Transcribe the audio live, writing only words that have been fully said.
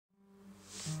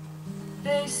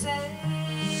They say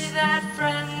that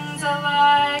friends are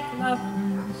like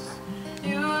lovers.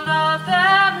 You love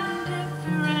them in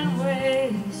different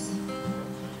ways.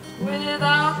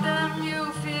 Without them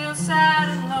you feel sad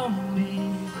and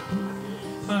lonely,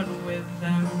 but with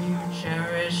them you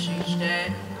cherish each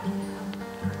day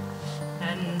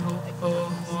and hope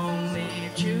both only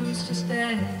choose to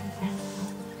stay.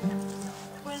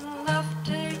 When love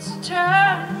takes a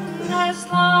turn, as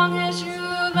long as you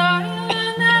learn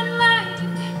that life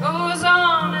goes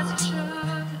on as it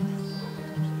should,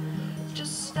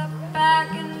 just step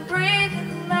back and breathe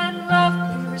and let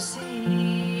love be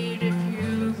received if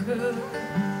you could.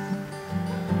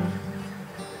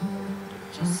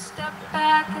 Just step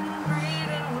back and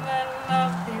breathe and let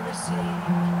love be received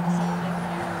if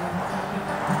you could.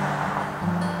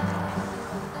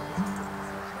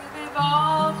 We've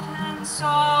evolved and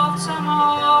solved some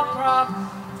old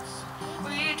problems.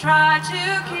 We try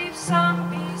to keep some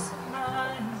peace of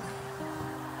mind.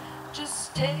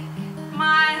 Just take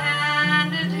my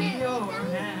hand into your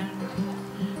hand.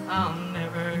 I'll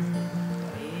never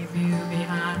leave you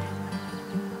behind.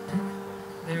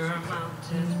 There are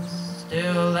mountains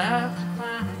still left to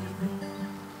climb.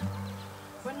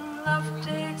 When love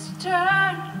takes a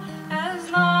turn, as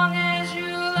long as you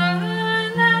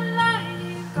learn that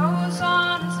life goes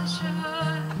on as it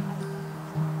should,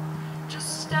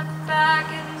 just step back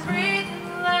and breathe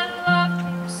and let love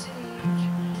be received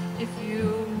if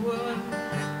you would.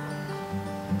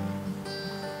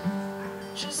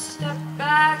 Just step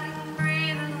back and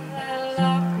breathe and let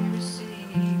love be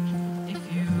received if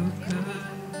you could.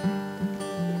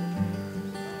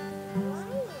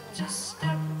 Just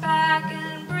step back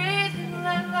and breathe and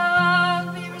let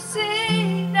love be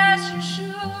received as you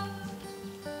should.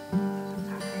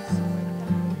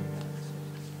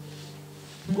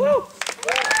 Woo!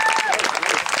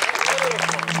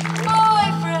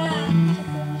 Boyfriend,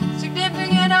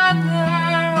 significant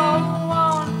other, oh,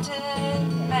 wanted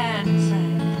man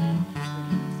say,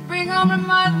 bring home your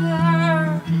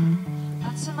mother.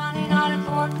 Lots of money, not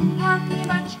important, honey,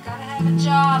 but you gotta have a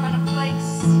job and a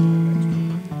place.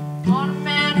 Want a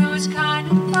man who is kind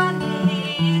and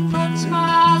funny, put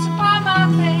smiles upon my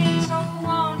face. Oh,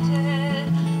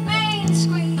 wanted main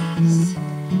squeeze,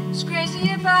 is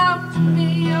crazy about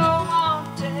me. Oh,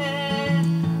 wanted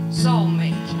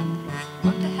soulmate.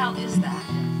 What the hell is that?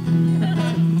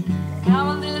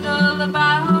 Now a little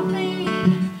about me.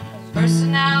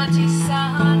 Personality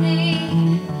sunny.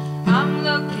 I'm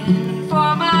looking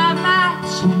for my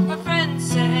match. My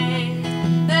friends say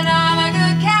that I'm a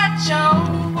good catch.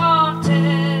 Oh,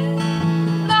 wanted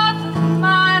love of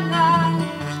my life,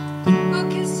 who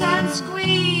kiss and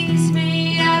squeeze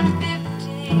me at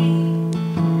 50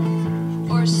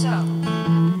 or so.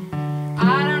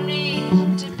 I don't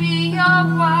need to be your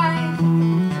wife.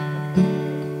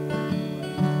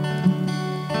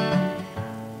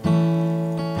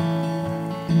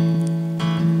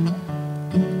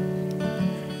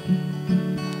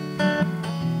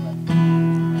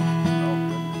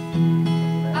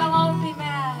 I won't be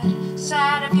mad,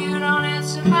 sad if you don't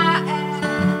answer my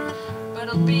ad, but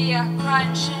it'll be a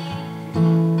crying shame.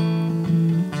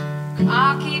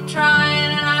 I'll keep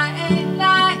trying and I ain't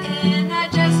lying. I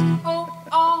just hope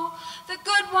all the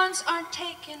good ones aren't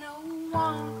taken. Oh,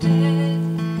 wanted